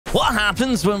What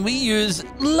happens when we use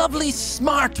lovely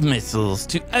smart missiles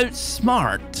to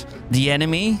outsmart the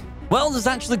enemy? Well, there's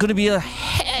actually going to be a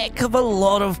heck of a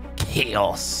lot of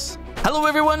chaos. Hello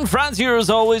everyone, Frazzz here as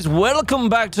always. Welcome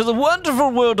back to the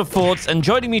wonderful world of Forts. And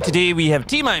joining me today we have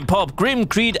T-Mine, Pop, Grim,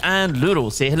 Creed, and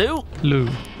Luro. Say hello. Hello.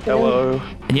 Hello.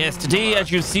 And yes, today,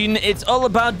 as you've seen, it's all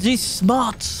about the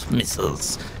smart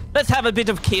missiles. Let's have a bit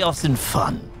of chaos and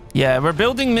fun. Yeah, we're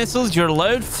building missiles. You're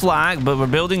allowed flag, but we're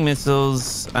building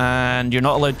missiles, and you're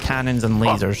not allowed cannons and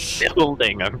lasers.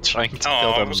 Building. I'm trying to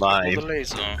build a mine.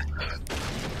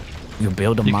 You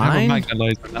build a You can have a mine? magnet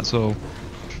laser, that's all.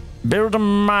 Build a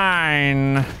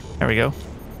mine. There we go.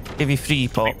 Give you free,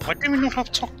 Pop. Wait, why do we not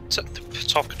have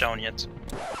talk down yet?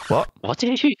 What? What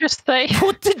did you just say?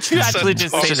 What did you actually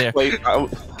just say there?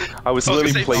 I was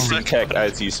literally placing tech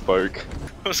as you spoke.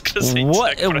 I was gonna say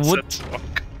What- tech, but what-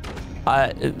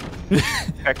 I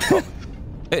said talk.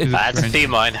 That's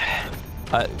T-Mine.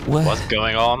 What? What's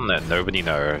going on that nobody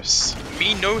knows?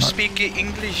 Me no speak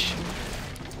English.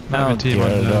 Oh, T-Mine dear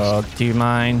knows. Lord, do you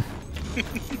mind?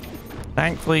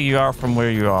 Thankfully, you are from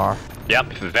where you are.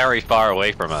 Yep, very far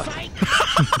away from us.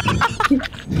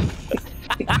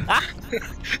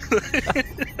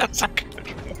 That's a good one.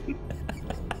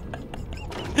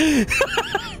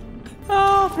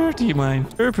 Oh, poor T-Mine.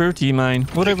 Poor T-Mine.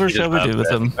 Whatever He shall we do with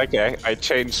him? Okay, I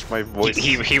changed my voice.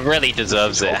 He really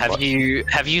deserves it. Have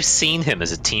you seen him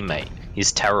as a teammate?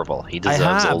 He's terrible. He I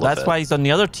deserves have. all That's of it. why he's on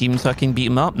the other team, so I can beat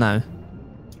him up now.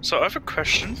 So I have a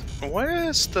question.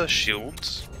 Where's the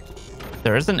shields?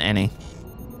 There isn't any.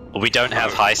 We don't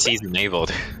have high seas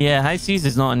enabled. Yeah, high seas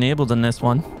is not enabled in this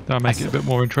one. That'll make it a bit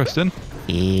more interesting.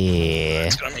 Yeah.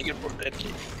 It's gonna make it more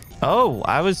deadly. Oh,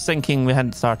 I was thinking we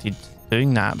hadn't started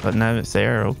doing that, but now it's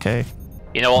there. Okay.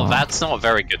 You know what? Oh. That's not a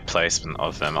very good placement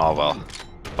of them. Oh well.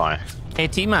 Fine. Hey,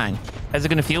 T-Mine. How's it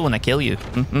going to feel when I kill you?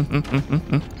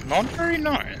 Not very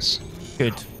nice.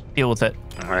 Good. Deal with it.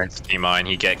 Alright, T-Mine,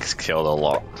 he gets killed a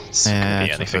lot. It's Yeah, could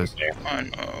be anything. suppose. I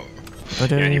know.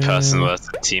 The only person worse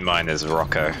than T-Mine is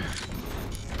Rocco.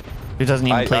 Who doesn't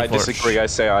even play I Forge. disagree. I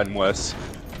say I'm worse.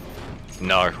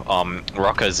 No,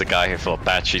 Rocco's the guy who thought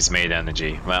batteries made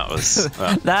energy. That was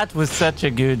That was such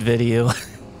a good video.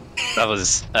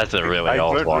 that's a really I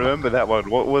old don't one. remember that one.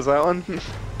 What was that one?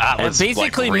 That was,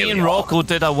 Basically, like, me really and old. Rocco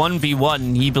did a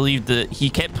 1v1. He believed that he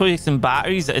kept placing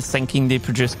batteries as thinking they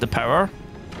produced the power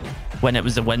when it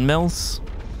was the windmills.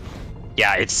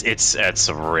 Yeah, it's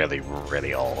really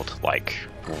really old. Like,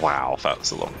 wow, that was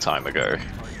a long time ago.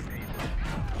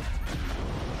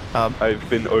 I've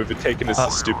been overtaken as the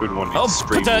stupid one Oh,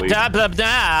 extremely. blah, blah,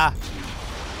 blah.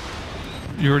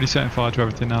 You're already setting fire to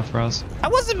everything now, Frazzz.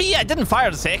 That wasn't me. I didn't fire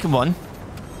the second one.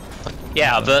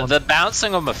 Yeah, the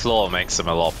bouncing on the floor makes them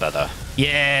a lot better.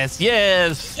 Yes,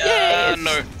 yes, yes.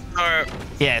 No.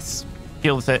 Yes.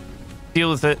 Deal with it. Deal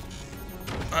with it.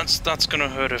 That's gonna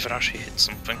hurt if it actually hits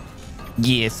something.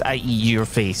 Yes, I eat your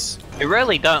face. You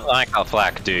really don't like our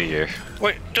flak, do you?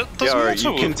 Wait, does Yeah, water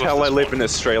you can work tell with I this live one? in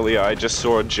Australia. I just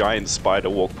saw a giant spider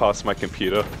walk past my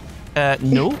computer.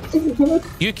 No.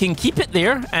 You can keep it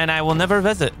there, and I will never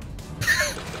visit.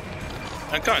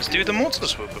 Guys, do the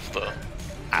mortars work with the...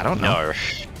 I don't know. No. No,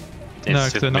 It's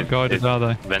 'cause just- they're not guided, are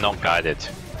they? They're not guided.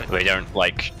 They don't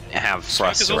like have Smoke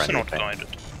thrust is or also not anything. guided.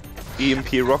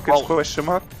 EMP rockets? Well- Question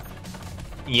mark.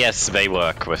 Yes, they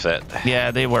work with it.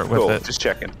 Yeah, they work with Cool. it. Just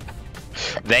checking.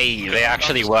 They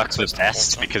actually work the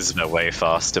best because they're way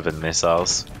faster than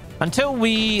missiles. Until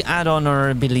we add on our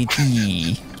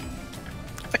ability.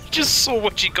 I just saw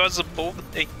what you guys are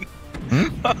building.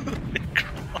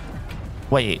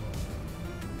 Wait.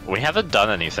 We haven't done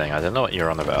anything. I don't know what you're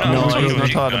on about. No, I'm he's not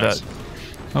you talking guys.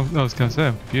 about. I was going to say,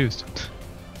 I'm confused.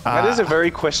 That is a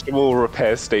very questionable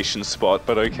repair station spot,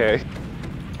 but okay.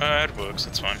 It works,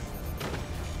 it's fine.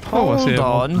 Oh, I see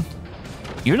Hold it. on.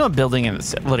 You're not building in the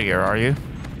city here, are you?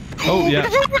 Oh, yeah.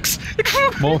 It works!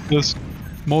 It works!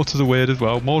 Mortars are weird as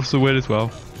well. Mortars are weird as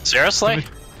well. Seriously?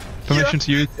 Permission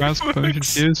to use, Frazzz. Permission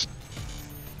to use.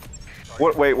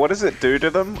 What? Wait, what does it do to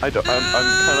them? I'm kind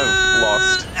of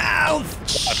lost.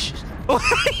 Ouch!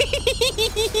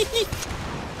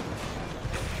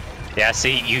 Yeah.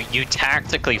 See, you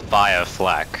tactically fire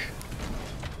flak,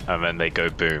 and then they go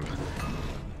boom.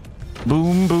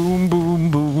 Boom, boom, boom,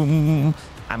 boom.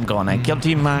 I'm gonna kill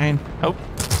T-Mine. Oh,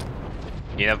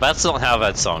 You know, that's not how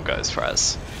that song goes,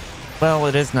 Frazzz. well,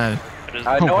 it is now. It is-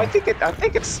 No, I think it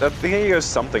goes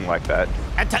something like that.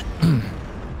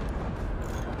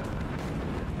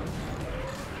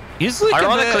 He's looking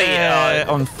Ironically,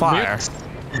 on fire.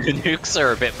 Nukes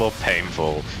are a bit more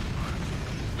painful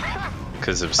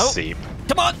because of Oh. seep.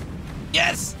 Come on!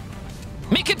 Yes!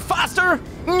 Make it faster.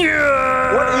 What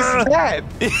is that?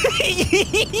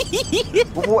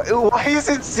 Why is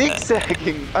it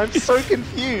zigzagging? I'm so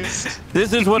confused.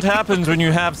 This is what happens when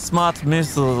you have smart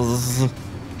missiles.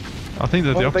 I think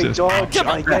they're the Well, they opposite. dodge.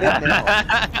 I get it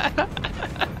now.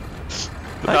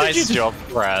 Nice job,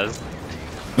 Frazzz.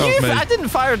 That was me. I didn't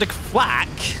fire the flak.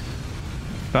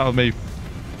 That was me.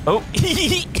 Oh.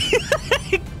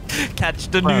 Catch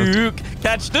the nuke.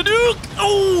 Catch the nuke.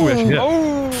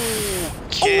 Oh.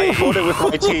 I caught it with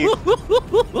my teeth.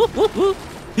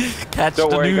 Catch Don't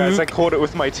the worry, nuke. guys. I caught it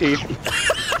with my teeth.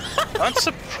 That's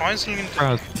surprisingly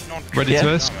Frazzz, not ready to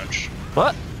miss? damage.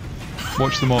 What?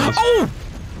 Watch the mortars. Oh.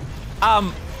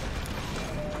 Ow.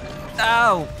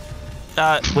 What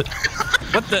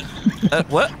the?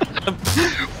 What?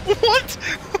 What?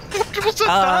 What was that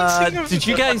dancing over Did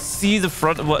you there? guys see the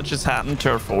front of what just happened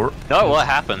to our fort? No, what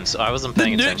happened? I wasn't The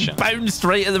paying nuke attention. bounced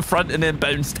right at the front and then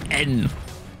bounced in.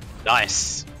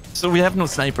 Nice. So we have no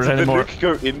snipers Did the anymore. nuke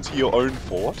go into your own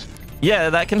fort? Yeah,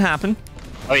 that can happen.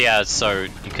 Oh yeah, so you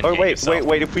can. Oh hit wait, yourself.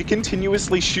 wait. If we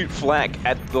continuously shoot flak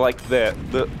at like the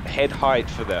head height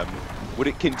for them, would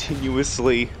it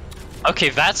continuously? Okay,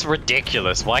 that's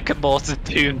ridiculous. Why could mortars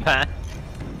do that?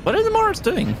 What are the mortars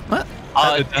doing? What?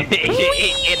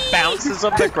 It bounces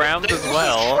on the ground as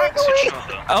well.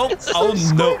 Oh, oh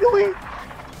no.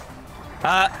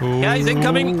 Guys,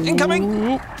 incoming,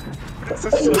 incoming. This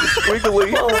is so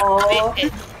squiggly.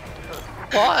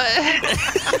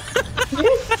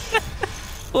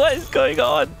 What is going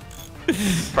on?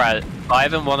 Brad,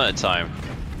 5 and 1 at a time.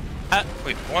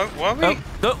 Wait, why are we? Oh,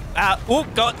 no. Oh,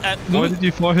 God. Why did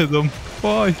you fire them?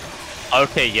 Why?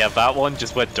 Okay, yeah, that one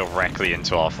just went directly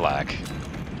into our flag.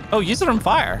 Oh, use it on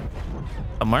fire.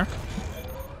 Somewhere.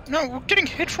 No, we're getting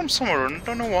hit from somewhere and I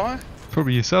don't know why.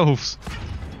 Probably yourselves.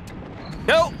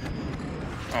 Go.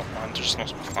 Oh, man, just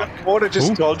lost my flag. Water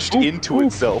just Ooh. dodged Ooh. into Ooh.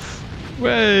 itself.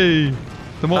 Way!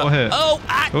 The mortar hit. Oh,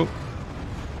 Oh,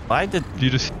 Why did... you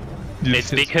just It's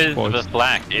hit because twice. the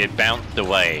flag, it bounced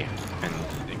away. And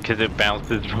because it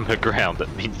bounces from the ground,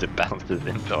 that means it bounces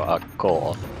into our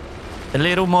core. The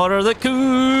little mortar that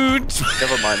could.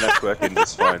 Never mind, that's working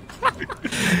just fine.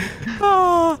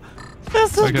 Oh,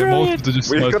 that's so Okay, great. mortars are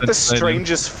just We've most got the entertaining.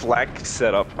 strangest flag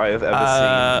setup I have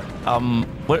ever seen.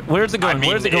 Where's it going? I mean,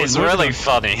 Where's it going? it's Where's it really going?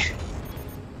 funny.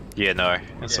 Yeah, no,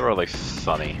 it's really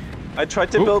funny. I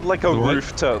tried to Ooh, build like a alright.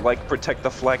 roof to like protect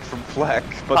the flag from flak,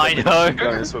 but I the know. machine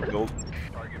gunners were built.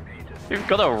 We've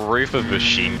got a roof of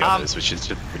machine gunners, which is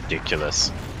just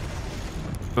ridiculous.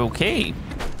 Okay.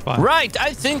 Fine. Right,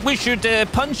 I think we should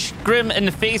punch Grim in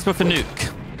the face with a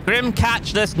nuke. Grim,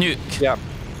 catch this nuke. Yeah.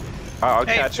 I'll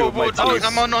Hey, catch you with my oh, teeth.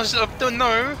 I'm on us.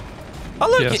 No. Oh,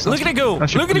 look, Yes, look at it go.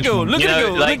 that's your Look at it go. punishment. Look You at it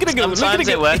know, go. like, Look at it go. Look at sometimes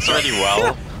it it go. works really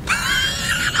well.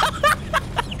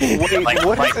 Wait,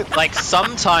 what is it? Like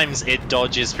sometimes it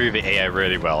dodges through the air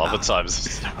really well, other times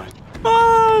it's not.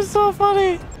 Oh, so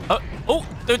funny.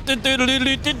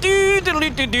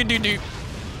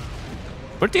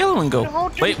 Where'd the other one go? No,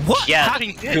 dude. Wait, what? Yeah,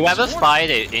 Hacking hits. whoever What? fired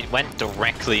it, it went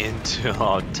directly into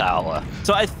our tower.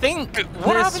 So I think Hey,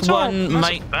 what happened this to our one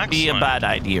massive might be a backside? bad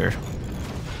idea.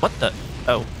 What the?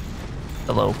 Oh.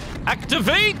 Hello.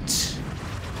 Activate!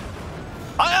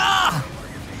 Ah!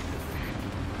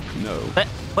 No.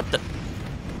 What the?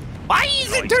 Why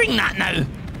is it doing that now?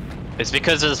 It's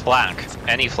because it's flak.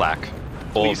 Any flak.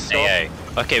 Or Please stop. AA.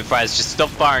 Okay, Frazzz, just stop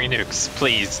firing nukes,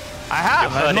 please. I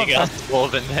have. You're I'm hurting not- us more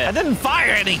than I that. didn't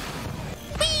fire any.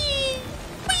 Whee!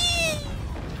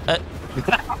 Whee!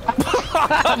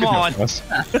 Come on. Yes.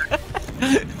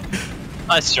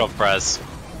 Nice job, Frazzz.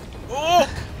 Oh!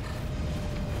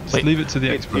 Just Wait. leave it to the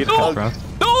experts, No. Frazzz.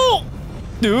 No!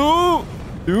 No!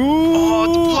 Oh,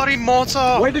 the No! bloody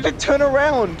mortar! Why did it turn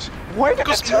around? Why did it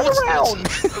Because turn mortars. around?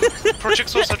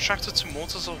 Projectiles are attracted to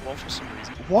mortars as well for some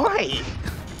reason. Why?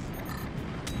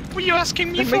 What are you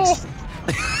asking me It for? makes...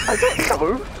 I don't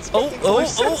know. It's Oh, making oh, no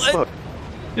sense, oh, look.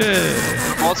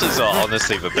 Yeah. Mortars are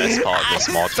honestly the best part of this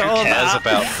mod. Who saw cares that.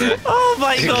 about the... Oh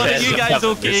my who god, are cares you guys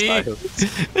about the okay?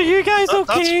 missiles? Are you guys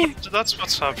okay? That's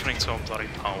what's happening to our bloody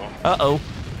power. Uh-oh.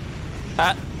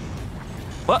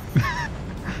 What?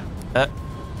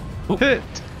 Hit.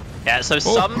 Yeah, so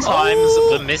sometimes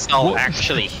the missile What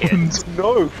actually happened? hits.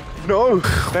 No,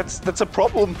 that's a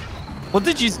problem. What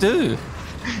did you do?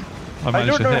 I I managed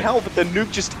don't to know hit. how, but the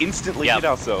nuke just instantly Yeah. hit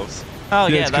ourselves. Oh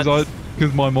Yeah, yeah, it's that's...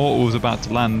 because my mortar was about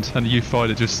to land, and you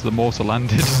fired it just as the mortar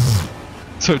landed.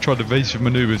 So it tried evasive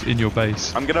maneuvers in your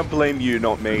base. I'm gonna blame you,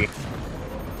 not me.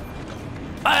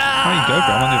 How you go,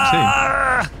 Graham? I'm on the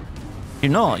other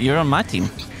You're not. You're on my team.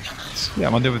 team. Yeah,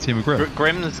 I'm on the other team with Grim.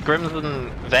 Grim's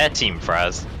and their team,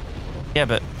 Frazzz. Yeah,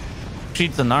 but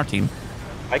Creed's on our team.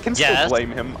 I can still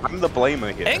blame him. I'm the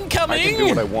blamer here. Incoming! I can do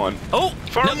what I want. Oh!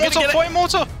 Fire mortar! Fire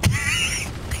mortar!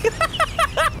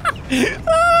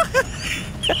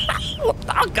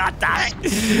 Oh god damn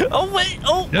it! Oh wait!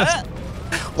 Oh! Yes.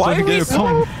 Why are we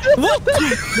so... What?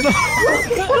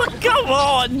 Come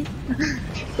on!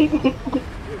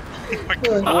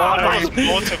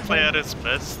 Mortar play at its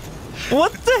best.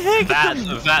 What the heck?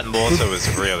 That mortar was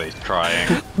really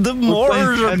trying. The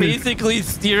mortars are basically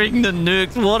steering the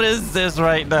nukes. What is this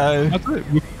right now?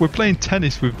 We're playing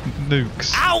tennis with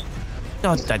nukes. Ow!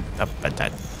 Oh,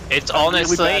 It's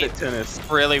honestly really bad at tennis.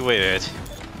 really weird.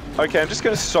 Okay, I'm just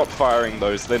gonna stop firing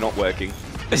those. They're not working.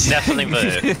 It's definitely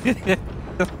weird.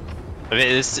 I mean,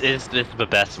 it's the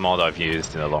best mod I've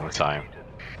used in a long time.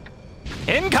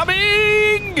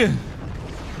 Incoming!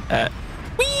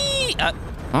 Whee!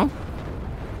 Huh?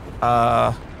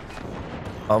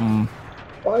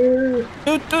 Fire!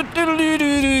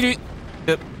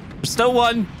 Still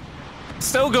one.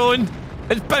 Still going.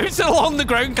 It's bouncing along the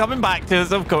ground, coming back to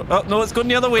us, of course. Oh, no, it's going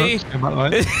the other way. Oh,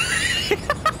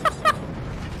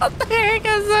 What the heck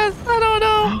is this? I don't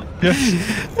know. Yes.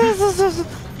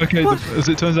 Okay, as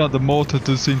it turns out, the mortar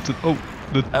does seem to... Oh,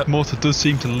 the mortar does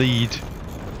seem to lead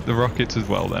the rockets as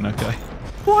well then, okay.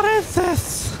 What is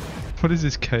this? What is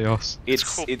this chaos? It's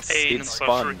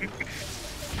fun.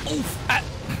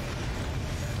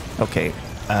 Okay.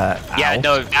 Yeah, ow.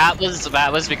 no, that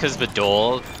was because the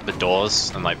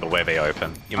doors and like the way they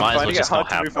open. You might as well just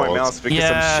not have doors. I'm finding it hard to move my mouse because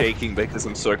Yeah. I'm shaking because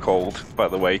I'm so cold, by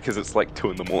the way, because it's like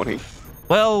 2 in the morning.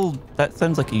 Well, that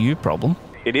sounds like a you problem.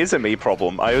 It is a me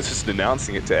problem. I was just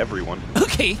announcing it to everyone.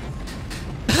 Okay.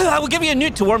 I will give you a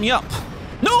nuke to warm you up.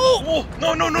 No! Oh,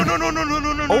 no!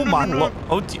 Oh my lord.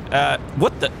 Oh,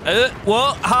 what the?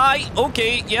 What? Hi.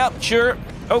 Okay. Yep. Sure.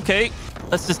 Okay.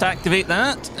 Let's just activate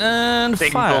that and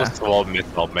fire. Single sword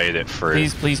missile made it through.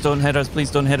 Please don't hit us. Please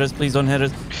don't hit us. Please don't hit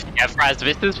us. Yeah, Frazzz,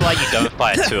 this is why you don't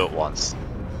fire 2 at once.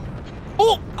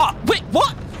 Oh! Wait.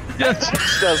 What? Yes!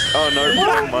 Oh no,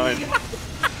 never mind.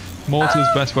 Mortar's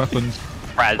best weapons.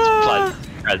 Frazzz,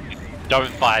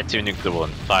 don't fire 2 nukes at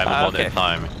once. Fire them one at a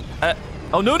time.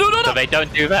 Oh no! So they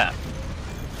don't do that.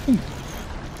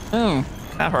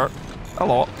 That hurt a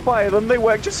lot. Fire them, they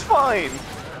work just fine.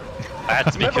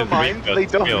 That's because Never mind, we they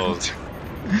got don't. skills.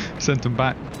 Sent them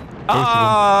back. Both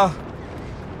of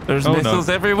There's Oh, no. missiles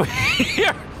everywhere.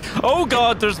 Oh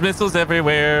god, there's missiles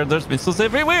everywhere. There's missiles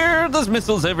everywhere. There's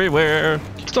missiles everywhere.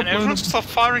 them. Stop Can blowing everyone them. stop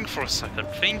firing for a second?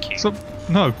 Thank you. Stop.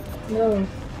 No. No.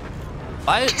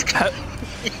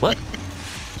 What?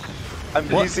 I'm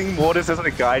using mortars as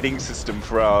a guiding system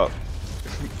for our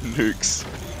nukes.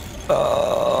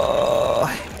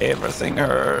 Everything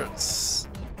hurts.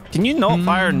 Can you not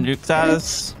fire nukes at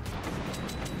us?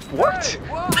 What?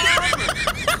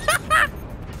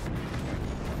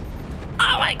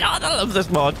 Oh my god, I love this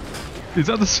mod. Is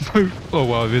that the smoke? Oh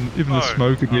wow, even the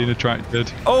smoke are being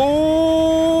attracted.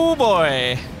 Oh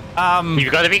boy.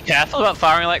 You've got to be careful about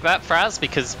firing like that, Frazzz,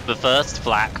 because the first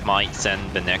flak might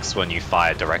send the next one you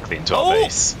fire directly into our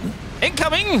base.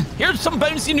 Incoming! Here's some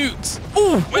bouncy nukes.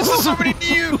 Oh, Where's there so many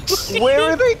nukes?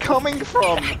 Where are they coming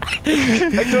from?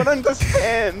 I don't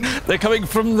understand. they're coming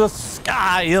from the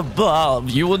sky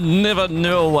above. You will never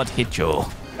know what hit you.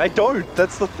 I don't.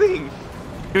 That's the thing.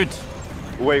 Good.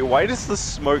 Wait, why does the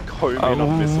smoke home in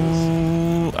on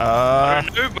missiles? I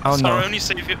don't know, but oh it's no. our only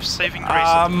saving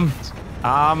grace.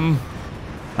 More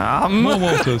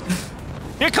mortars.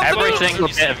 Here comes Every the single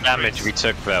nukes. bit of damage we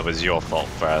took there was your fault,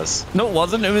 Frazzz. No, it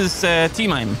wasn't. It was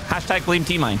T-Mine. Hashtag blame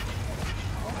T-Mine.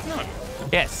 No.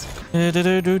 Yes. Oh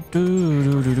dear. Oh dear.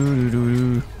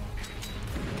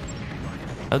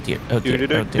 Oh dear. Oh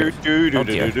dear. Oh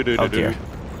dear. Oh dear.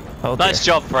 Nice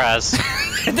job, Frazzz.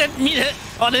 I didn't mean it.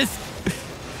 Honest.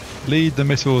 Lead the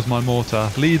missiles, my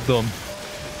mortar. Lead them.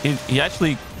 You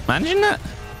actually managing that?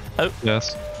 Oh.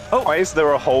 Yes. Why is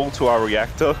there a hole to our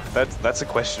reactor? That's a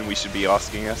question we should be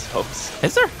asking ourselves.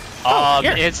 Is there?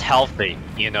 Here. It's healthy,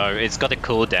 you know. It's got to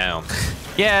cool down.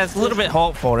 Yeah, it's a little bit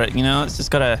hot for it. You know, it's just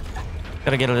gotta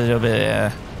get a little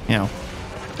bit. You know.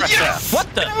 Yes! What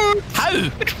the? How?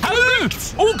 How?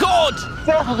 Oh God!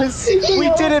 We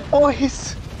did it,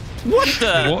 boys! What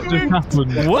the? What just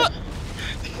happened? What?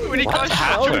 When you guys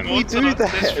How shot did we mortar, do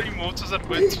there's that? 3 mortars that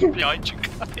went through behind you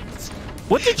guys.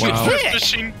 What did you Wow.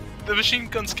 hit? The machine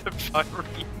guns kept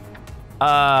firing.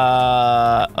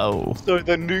 Oh. So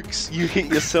the nukes, you hit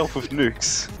yourself with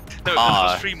nukes. No, that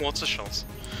was 3 mortar shots.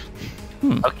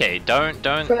 Okay, don't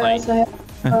like Frazzz, I have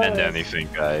spend anything,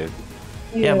 guys.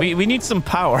 Yeah, we need some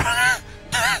power.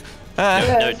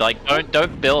 No, like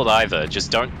don't build either.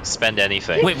 Just don't spend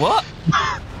anything. Wait, what?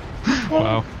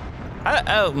 Wow.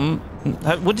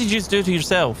 What did you just do to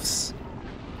yourselves?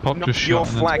 Pop No, just your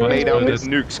shot and flag then made out exploded.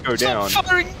 his nukes go down. Stop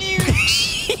firing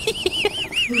nukes!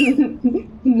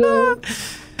 No.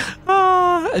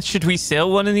 Should we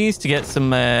sell one of these to get some?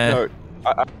 No,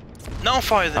 Now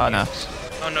fire the Oh, no. nukes.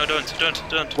 Oh no,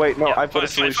 don't. wait, no, Yeah, I've got fine, a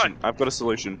solution. fine. I've got a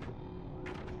solution.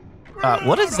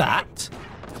 What is that?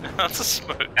 That's a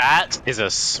smoke. That is a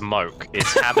smoke.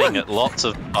 It's having lots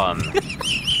of fun. What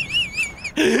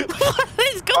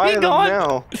is Fire going them on?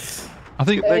 now. I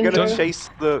think They're gonna don't, chase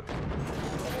the.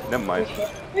 Never mind.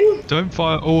 don't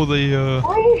fire all the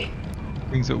Why?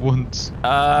 things at once.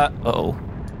 Oh.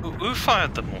 Who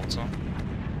fired the mortar?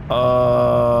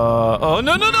 Oh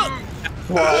no!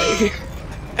 Why?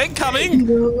 Incoming!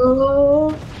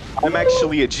 No. I'm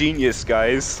actually a genius,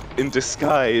 guys, in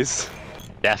disguise.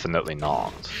 Definitely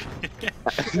not.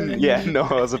 Yeah, no,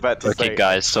 I was about to say. Okay,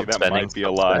 guys, stop that spending. might be a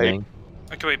Stop lie. spending.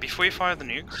 Okay, wait, before you fire the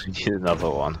nukes. We need another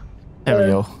one. There we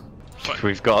go.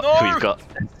 We've got No! a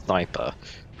sniper.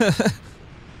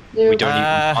 There We don't even,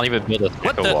 Uh, can't even build a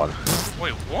what thicker the- one.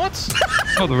 Wait, what?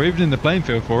 Oh, they're even in the playing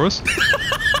field for us.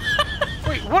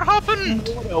 Wait, what happened?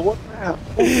 What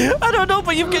happened? I don't know,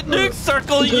 but you've got nukes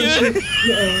circling you.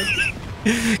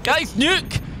 Yeah. Guys,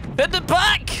 nuke! Hit the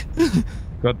back!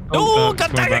 God, Oh, it's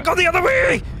god going dang it, back. go the other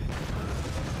way!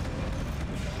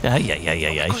 Yeah.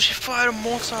 Because you fired a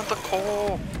mortar at the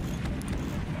core.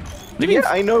 Yeah,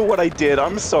 I know what I did.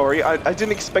 I'm sorry. I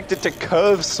didn't expect it to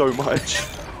curve so much.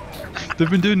 They've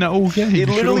been doing that all game. It You should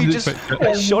literally always just. expect it.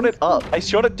 I shot it up. I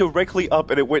shot it directly up,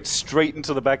 and it went straight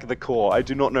into the back of the core. I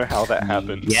do not know how that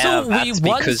happened. Yeah, So we that's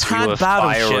once because we had were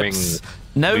firing. battleships.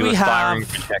 Now We we were firing have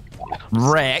projectiles.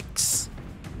 Rex.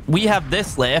 We have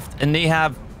this left, and they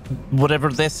have whatever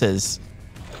this is.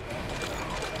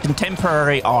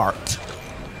 Contemporary art.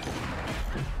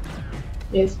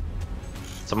 Yes.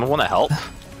 Someone want to help?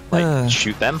 Like,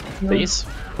 shoot them, please?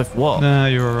 With what? Nah,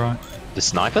 you're alright. The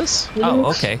snipers? Oh,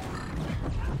 okay.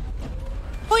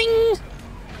 Boing!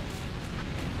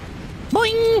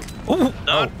 Boing! Oh,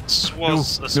 That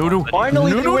was a no, no. smart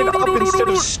Finally, No, they no, went no, no, up no, no, instead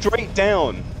no. of straight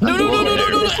down. no, no, no, no, no, no,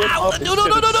 no, They went ow, up no, no,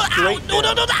 no, instead no, of no, ow, straight no,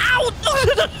 no, no, down. ow,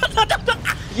 no, no, no, no,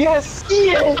 no. Yes,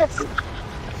 yes.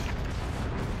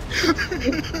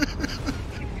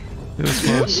 It was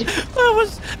close. That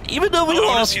was, even though we I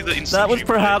wanna lost, see the instant that was replay.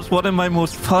 perhaps one of my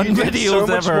most fun You did so videos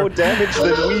much ever. more damage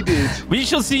than we did. We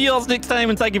shall see you all next time,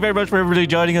 and thank you very much for everybody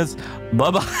joining us.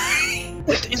 Bye-bye.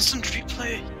 That instant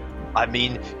replay. I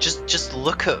mean, just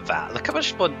look at that. Look how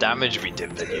much more damage we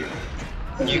did than you.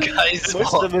 You guys.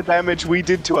 Most of the damage we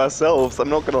did to ourselves. I'm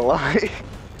not gonna lie.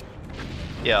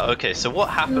 Yeah. Okay. So what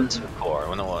happened to the core? I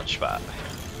want to watch that.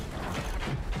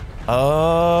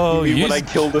 Oh, You mean you, when I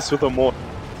killed us with a mortar?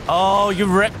 oh, you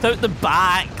ripped out the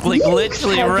back. Like, You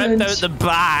literally ripped haven't. out the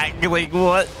back. Like,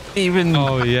 what even?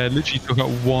 Oh yeah, literally took out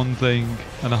one thing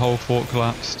and the whole fort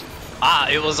collapsed. Ah,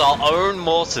 it was our own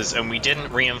mortars, and we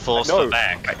didn't reinforce No. the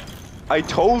back. I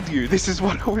told you, this is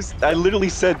what I literally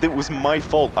said it was my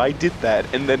fault. I did that,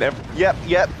 and then, yep.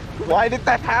 Why did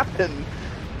that happen?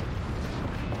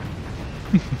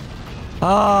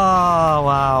 Oh,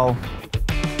 wow.